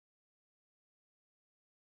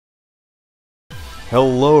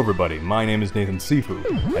Hello everybody, my name is Nathan Sifu,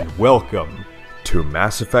 and welcome to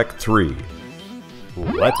Mass Effect 3.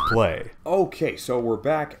 Let's play. Okay, so we're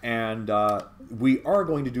back, and we are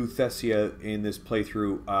going to do Thessia in this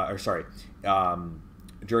playthrough,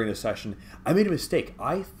 during this session. I made a mistake.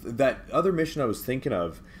 That other mission I was thinking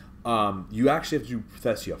of, you actually have to do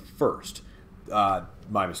Thessia first.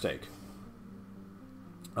 My mistake.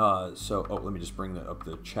 Let me just bring up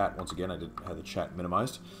the chat once again. I didn't have the chat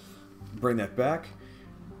minimized. Bring that back.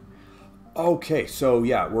 Okay, so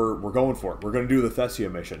yeah, we're going for it. We're going to do the Thessia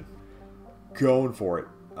mission. Going for it.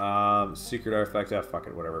 Secret artifact, fuck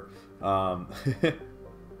it, whatever. Or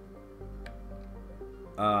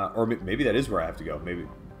maybe that is where I have to go. Maybe.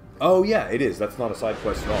 Oh yeah, it is. That's not a side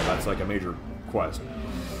quest at all. That's like a major quest.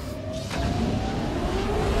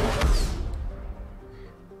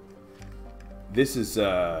 This is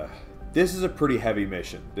a pretty heavy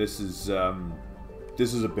mission. This is a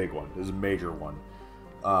big one. This is a major one.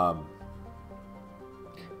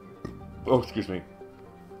 Oh, excuse me.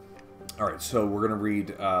 All right, so we're gonna read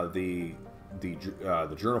the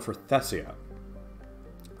journal for Thessia.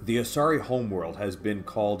 The Asari homeworld has been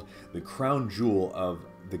called the crown jewel of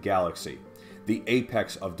the galaxy, the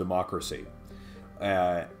apex of democracy,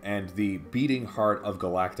 and the beating heart of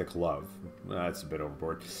galactic love. That's a bit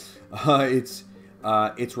overboard. Its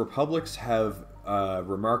republics have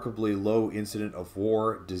remarkably low incident of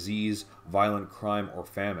war, disease, violent crime, or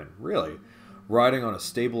famine. Really? Riding on a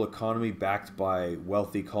stable economy backed by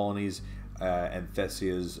wealthy colonies and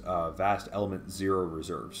Thessia's vast element zero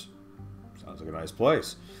reserves. Sounds like a nice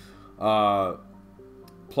place.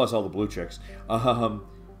 Plus all the blue chicks.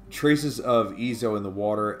 Traces of Ezo in the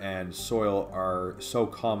water and soil are so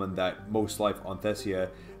common that most life on Thessia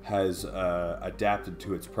has adapted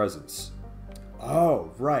to its presence.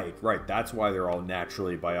 Oh, right. That's why they're all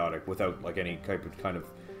naturally biotic, without like any kind of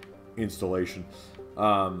installation.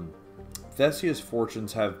 Thessia's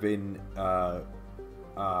fortunes have been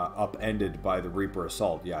upended by the Reaper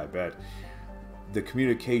assault. Yeah, I bet. The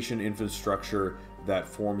communication infrastructure that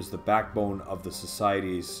forms the backbone of the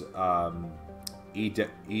society's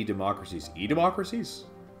e-democracies. E-democracies?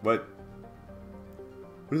 What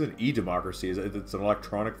is an e-democracy? It's an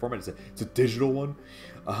electronic format. It's a digital one.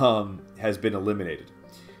 Has been eliminated.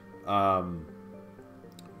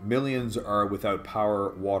 Millions are without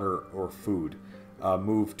power, water, or food.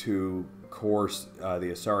 Moved to coerce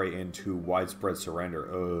the Asari into widespread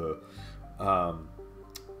surrender.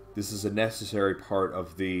 This is a necessary part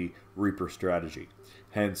of the Reaper strategy.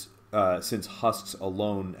 Hence, since husks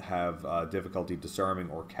alone have difficulty disarming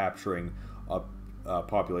or capturing a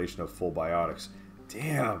population of full biotics.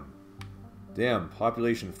 Damn,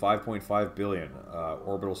 population 5.5 billion.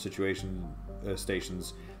 Orbital situation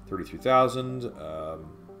stations 33,000.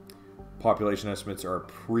 Population estimates are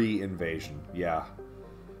pre-invasion. Yeah.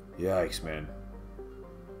 Yikes, man.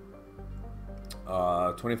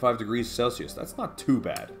 25 degrees Celsius. That's not too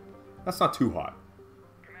bad. That's not too hot.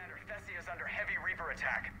 Commander, Thessia is under heavy Reaper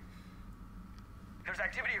attack. There's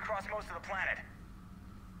activity across most of the planet.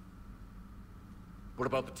 What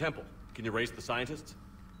about the temple? Can you raise the scientists?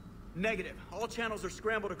 Negative. All channels are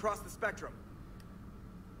scrambled across the spectrum.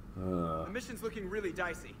 The mission's looking really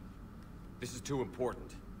dicey. This is too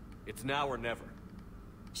important. It's now or never.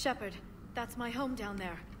 Shepard, that's my home down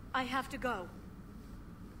there. I have to go.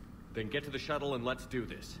 Then get to the shuttle and let's do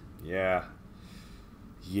this. Yeah,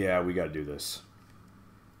 we gotta do this.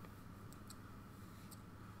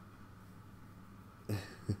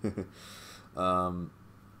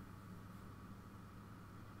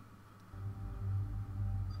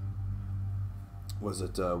 Was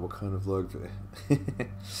it, what kind of log?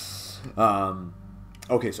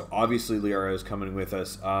 Okay, so obviously Liara is coming with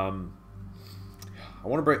us. I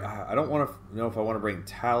want to bring, I don't want to know if I want to bring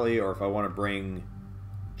Tali or if I want to bring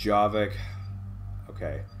Javik.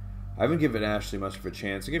 Okay. I haven't given Ashley much of a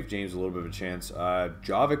chance. I give James a little bit of a chance.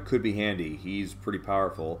 Javik could be handy. He's pretty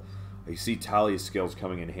powerful. I see Tali's skills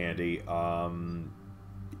coming in handy.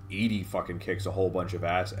 Edie fucking kicks a whole bunch of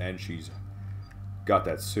ass, and she's got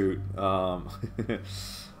that suit.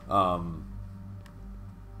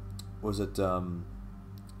 Was it,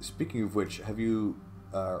 speaking of which, have you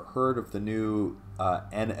heard of the new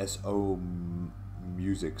NSO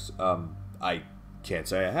musics? I can't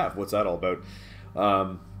say I have. What's that all about?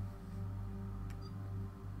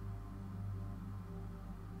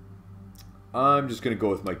 I'm just going to go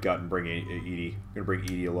with my gut and bring Edie. I'm going to bring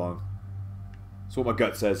Edie along. That's what my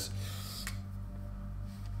gut says.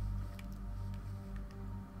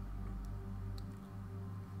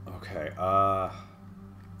 Okay, I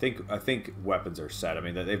think weapons are set. I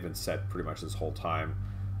mean, they've been set pretty much this whole time.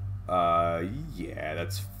 Yeah,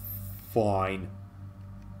 that's fine.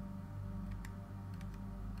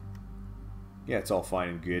 Yeah, it's all fine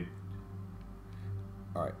and good.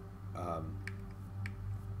 Alright.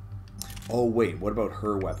 Oh, wait. What about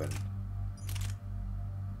her weapon?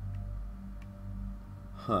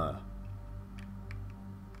 Huh.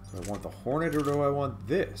 Do I want the Hornet or do I want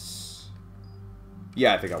this?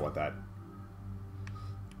 Yeah, I think I want that.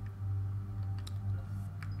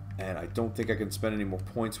 And I don't think I can spend any more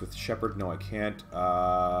points with Shepard. No, I can't.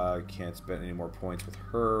 I can't spend any more points with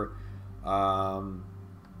her.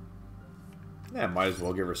 Yeah, might as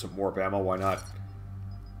well give her some warp ammo. Why not?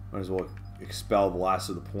 Might as well expel the last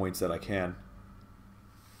of the points that I can.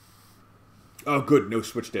 Oh, good. No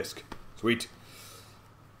switch disc. Sweet.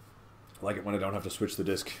 I like it when I don't have to switch the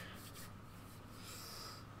disc.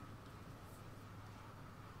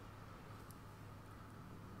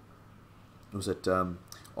 Was it, oh,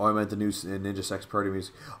 I meant the new Ninja Sex Party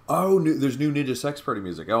music. Oh, there's new Ninja Sex Party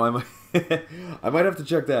music. Oh, I might, I might have to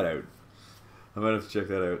check that out.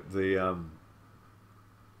 The,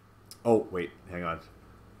 oh, wait, hang on.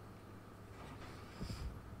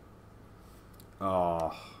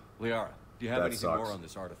 Oh. Liara, do you have anything more on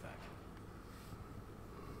this artifact?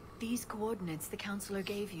 These coordinates the counselor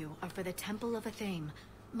gave you are for the Temple of Athame.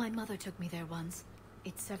 My mother took me there once.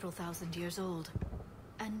 It's several thousand years old.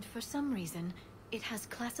 And for some reason, it has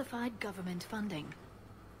classified government funding.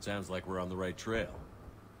 Sounds like we're on the right trail.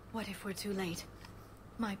 What if we're too late?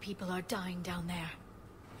 My people are dying down there.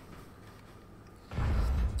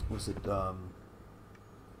 Was it,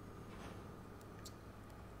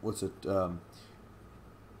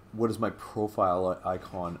 what is my profile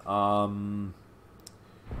icon?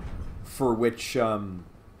 For which,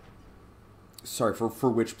 sorry, for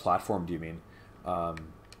which platform do you mean?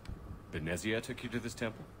 Thessia took you to this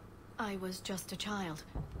temple? I was just a child.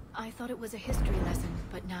 I thought it was a history lesson,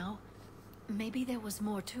 but now, maybe there was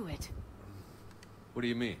more to it. What do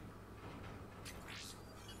you mean?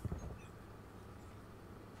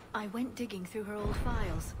 I went digging through her old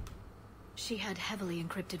files. She had heavily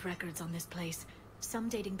encrypted records on this place, some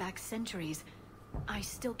dating back centuries. I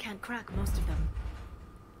still can't crack most of them.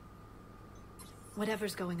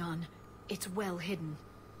 Whatever's going on, it's well hidden.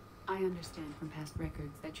 I understand from past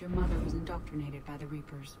records that your mother was indoctrinated by the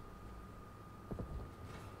Reapers.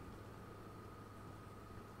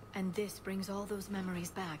 And this brings all those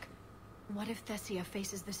memories back. What if Thessia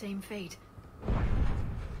faces the same fate?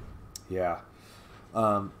 Yeah.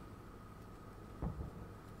 Was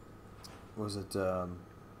it,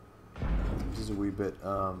 this is a wee bit,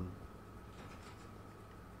 oh,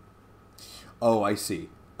 I see.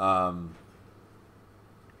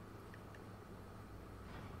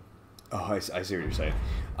 Oh, I see what you're saying.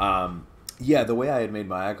 Yeah, the way I had made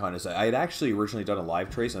my icon is I had actually originally done a live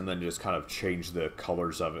trace and then just kind of changed the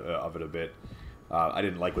colors of it a bit. I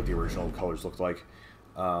didn't like what the original colors looked like.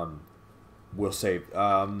 We'll save. No,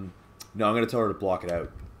 I'm going to tell her to block it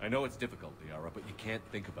out. I know it's difficult, Liara, but you can't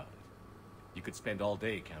think about it. You could spend all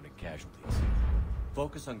day counting casualties.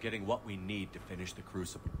 Focus on getting what we need to finish the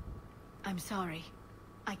Crucible. I'm sorry.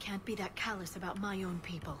 I can't be that callous about my own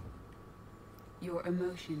people. Your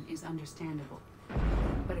emotion is understandable,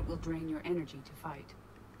 but it will drain your energy to fight.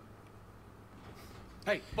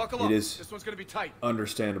 Hey, buckle up. It is this one's gonna be tight.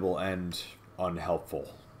 Understandable and unhelpful.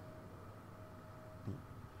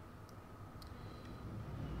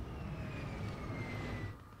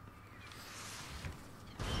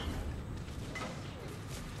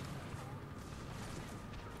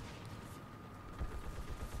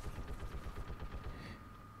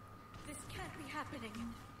 This can't be happening.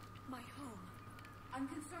 My home. I'm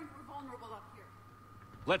concerned we're vulnerable up here.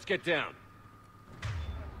 Let's get down.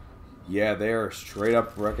 Yeah, they are straight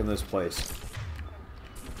up wrecking this place.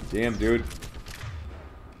 Damn, dude.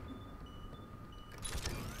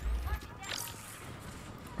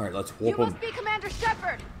 Alright, let's whoop You them. must be Commander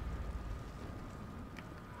Shepard!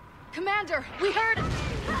 Commander, we heard...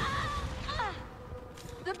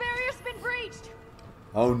 The barrier's been breached!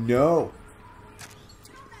 Oh no.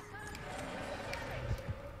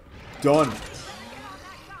 Done.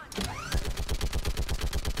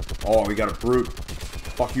 Oh, we got a brute.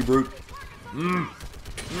 Fuck you, brute.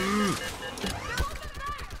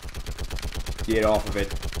 Get off of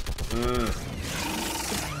it.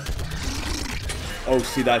 Oh,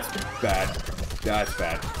 see, that's bad. That's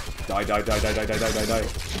bad. Die, die, die, die, die, die, die, die, die.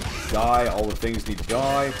 Die. All the things need to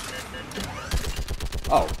die.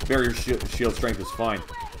 Oh, barrier shield strength is fine.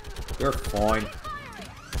 They're fine.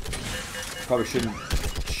 Probably shouldn't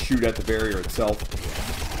shoot at the barrier itself.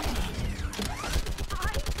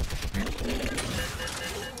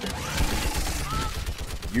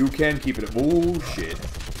 You can keep it. Oh, shit.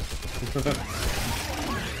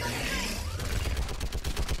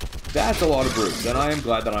 That's a lot of brutes, and I am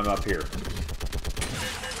glad that I'm up here.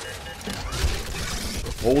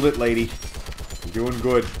 Hold it, lady. You're doing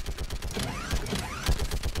good.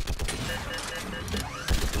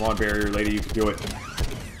 Come on, barrier lady, you can do it.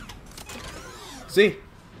 See?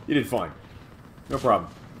 You did fine. No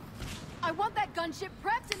problem. I want that gunship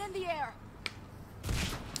prepped and in the air.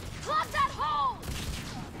 Plug that hole!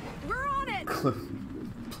 We're on it!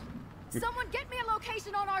 Someone get me a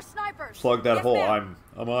location on our snipers. Plug that Yes, hole. ma'am.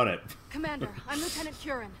 I'm on it. Commander, I'm Lieutenant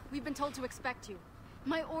Curran. We've been told to expect you.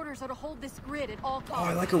 My orders are to hold this grid at all Oh, costs.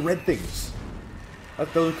 I like her red things.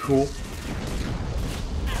 Those are cool.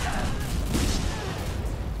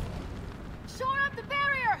 Shore up the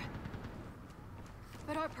barrier!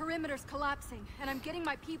 But our perimeter's collapsing, and I'm getting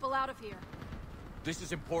my people out of here. This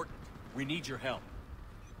is important. We need your help.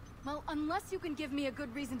 Well, unless you can give me a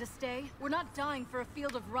good reason to stay, we're not dying for a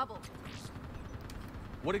field of rubble.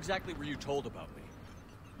 What exactly were you told about me?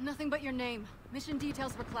 Nothing but your name. Mission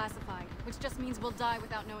details were classified, which just means we'll die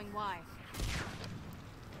without knowing why.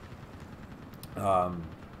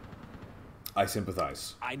 I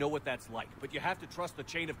sympathize. I know what that's like, but you have to trust the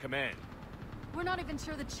chain of command. We're not even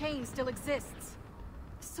sure the chain still exists.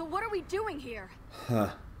 So what are we doing here?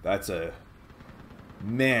 That's a...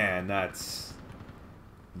 Man, that's...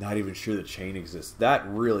 Not even sure the chain exists. That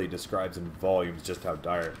really describes in volumes just how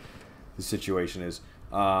dire the situation is.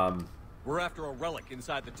 We're after a relic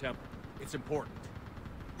inside the temple. It's important.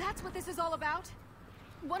 That's what this is all about?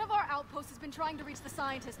 One of our outposts has been trying to reach the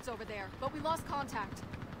scientists over there, but we lost contact.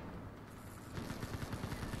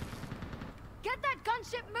 Get that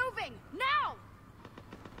gunship moving! Now!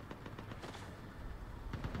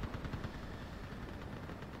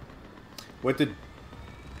 What did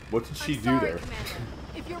she do sorry, there? Commander.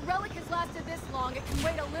 If your relic has lasted this long, it can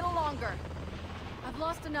wait a little longer. I've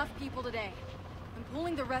lost enough people today. I'm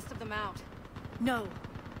pulling the rest of them out. No.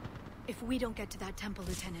 If we don't get to that temple,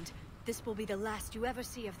 Lieutenant, this will be the last you ever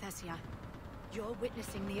see of Thessia. You're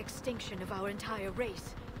witnessing the extinction of our entire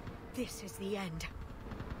race. This is the end.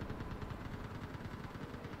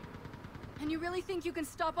 And you really think you can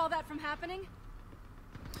stop all that from happening?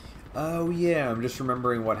 Oh yeah, I'm just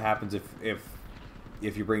remembering what happens if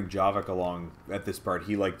you bring Javik along at this part.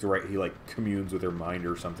 He communes with her mind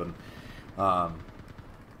or something. Was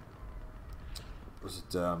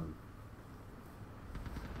it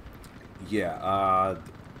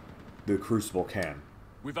the Crucible can.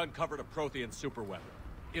 We've uncovered a Prothean superweapon.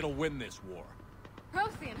 It'll win this war.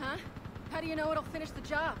 Prothean, huh? How do you know it'll finish the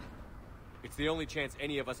job? It's the only chance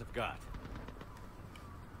any of us have got.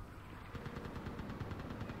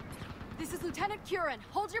 This is Lieutenant Curran.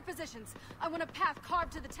 Hold your positions. I want a path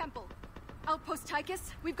carved to the temple. Outpost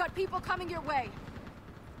Tychus, we've got people coming your way.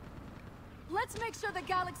 Let's make sure the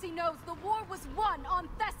galaxy knows the war was won on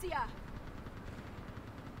Thessia.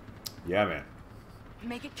 Yeah, man.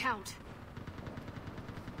 Make it count.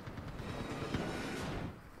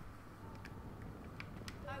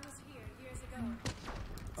 I was here years ago.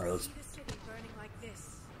 All right, let's. The city burning like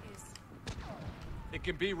this is... It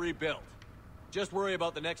can be rebuilt. Just worry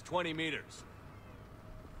about the next 20 meters.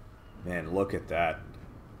 Man, look at that.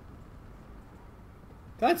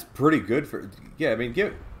 That's pretty good for... Yeah, I mean,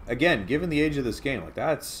 given the age of this game, like,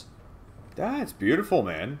 that's beautiful,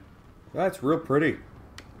 man. That's real pretty.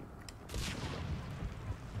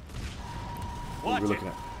 Watch What are we it. looking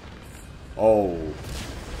at? Oh,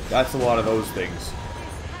 that's a lot of those things. This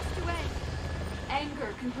has to end.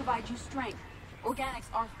 Anger can provide you strength. Organics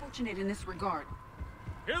are fortunate in this regard.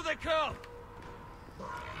 Here they come!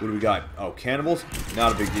 What do we got? Oh, cannibals?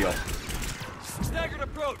 Not a big deal. Staggered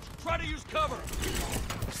approach! Try to use cover!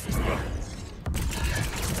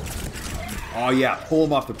 Oh yeah, pull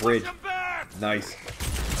them off the bridge. Come back! Nice.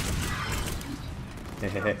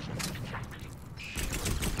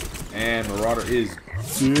 And Marauder is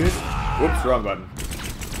dead. Whoops, wrong button.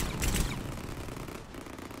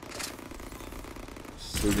 As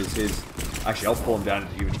soon as his... Actually, I'll pull him down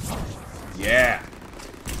even... Yeah!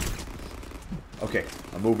 Okay,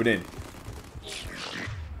 I'm moving in.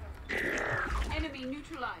 Enemy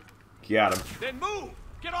neutralized. Got him. Then move!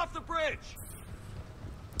 Get off the bridge!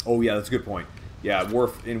 Oh yeah, that's a good point. Yeah,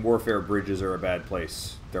 in warfare, bridges are a bad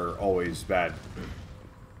place. They're always bad.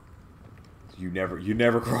 You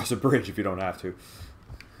never cross a bridge if you don't have to.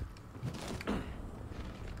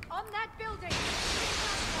 On that building!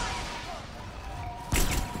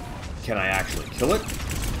 Can I actually kill it?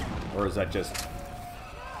 Or is that just...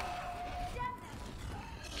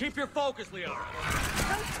 Keep your focus, Leon!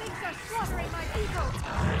 Those things are slaughtering my people!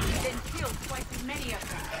 Then kill twice as many of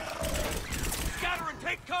them. Scatter and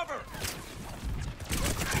take cover!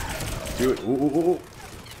 Do it. Ooh, ooh, ooh, ooh.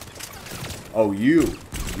 Oh, you're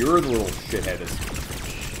the little shithead.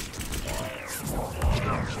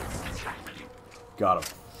 got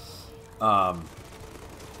him. I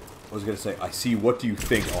was gonna say, I see. What do you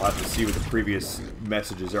think? I'll have to see what the previous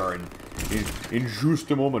messages are in just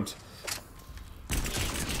a moment.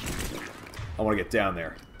 I want to get down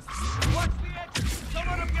there. Watch the edges! Don't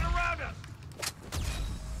let them get around us!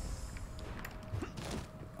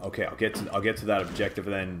 Okay, I'll get to that objective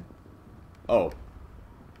and then. Oh,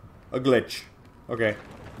 a glitch. Okay.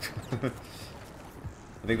 I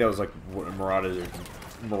think that was like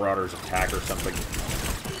Marauder's attack or something.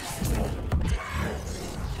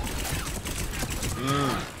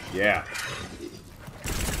 Yeah.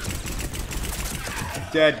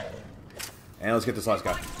 Dead. And let's get this last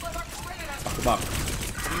guy. Fuck him up.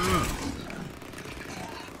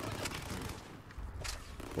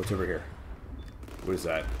 What's over here? What is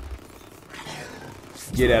that?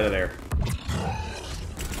 Get out of there.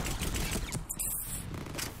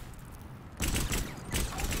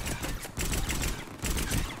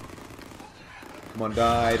 Come on,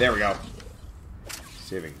 die. There we go.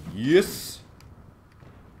 Saving. Yes.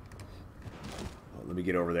 Oh, let me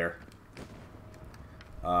get over there.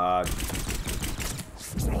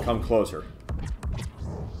 Come closer.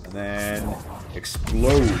 And then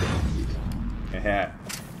explode. Yeah.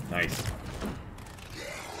 Nice.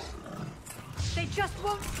 They just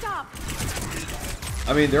won't stop.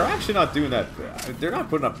 I mean, they're actually not doing that. They're not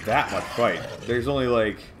putting up that much fight. There's only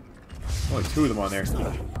like only 2 of them on there.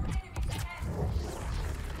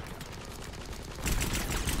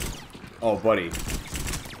 Oh, buddy.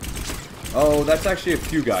 Oh, that's actually a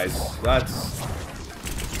few guys. That's...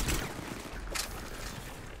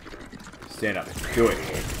 Stand up. Do it.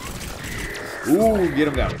 Ooh, get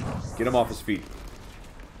him down. Get him off his feet.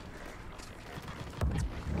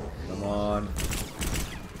 Come on.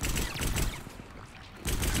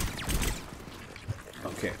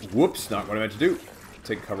 Okay. Whoops, not what I meant to do.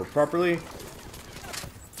 Take cover properly.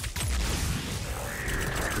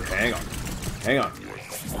 Hang on. Hang on.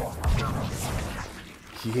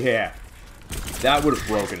 Yeah. That would have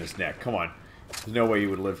broken his neck. Come on. There's no way he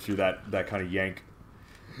would live through that kind of yank.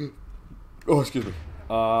 Oh, excuse me.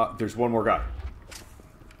 There's one more guy.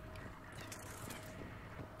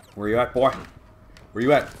 Where you at, boy? Where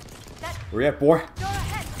you at? Where you at, boy?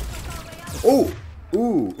 Oh!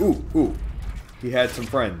 Ooh, ooh, ooh. He had some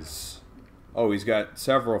friends. Oh, he's got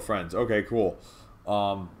several friends. Okay, cool.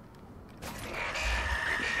 Oh,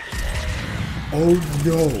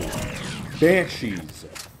 no. Banshees.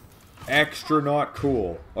 Extra not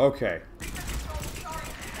cool. Okay.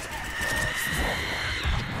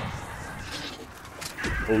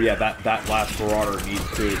 Oh yeah, that last Marauder needs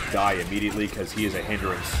to die immediately because he is a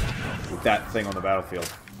hindrance with that thing on the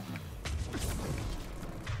battlefield.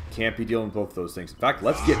 Can't be dealing with both those things. In fact,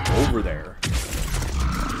 let's get over there.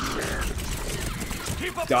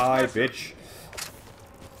 Die, bitch.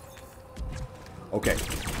 Okay.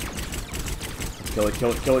 Kill it,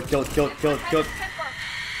 kill it, kill it, kill it, kill it, kill it, kill it.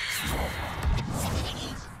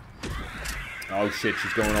 Oh shit,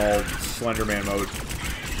 she's going all Slenderman mode.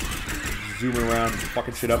 Zooming around,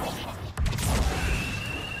 fucking shit up.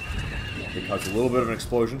 It caused a little bit of an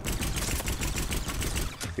explosion.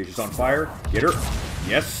 Okay, she's on fire. Get her.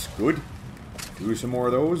 Yes, good. Do some more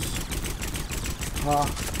of those. Ha.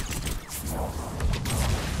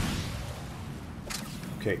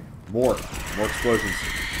 Okay, more explosions.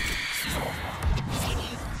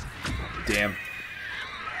 Damn.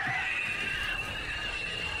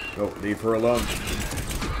 Go, leave her alone.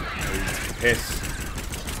 Piss.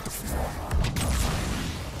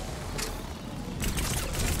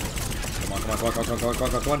 Come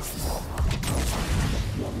on.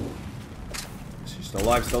 She's still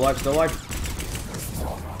alive, still alive, still alive.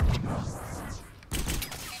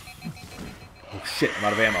 Oh shit, I'm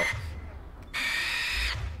out of ammo.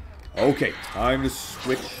 Okay, time to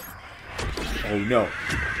switch. Oh no.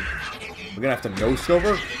 We're gonna have to no-scope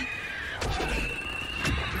her?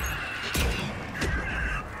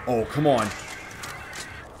 Oh, come on.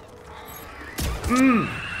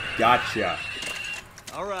 Gotcha.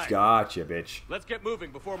 All right. Gotcha, bitch. Let's get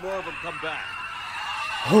moving before more of them come back.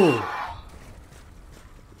 Oh.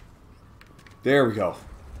 There we go.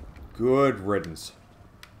 Good riddance.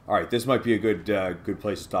 Alright, this might be a good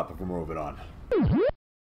place to stop if we're moving on.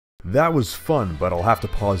 That was fun, but I'll have to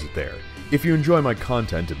pause it there. If you enjoy my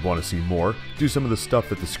content and want to see more, do some of the stuff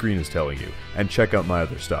that the screen is telling you, and check out my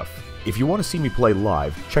other stuff. If you want to see me play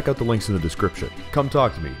live, check out the links in the description. Come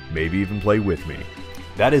talk to me, maybe even play with me.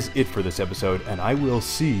 That is it for this episode, and I will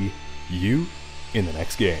see you in the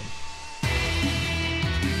next game.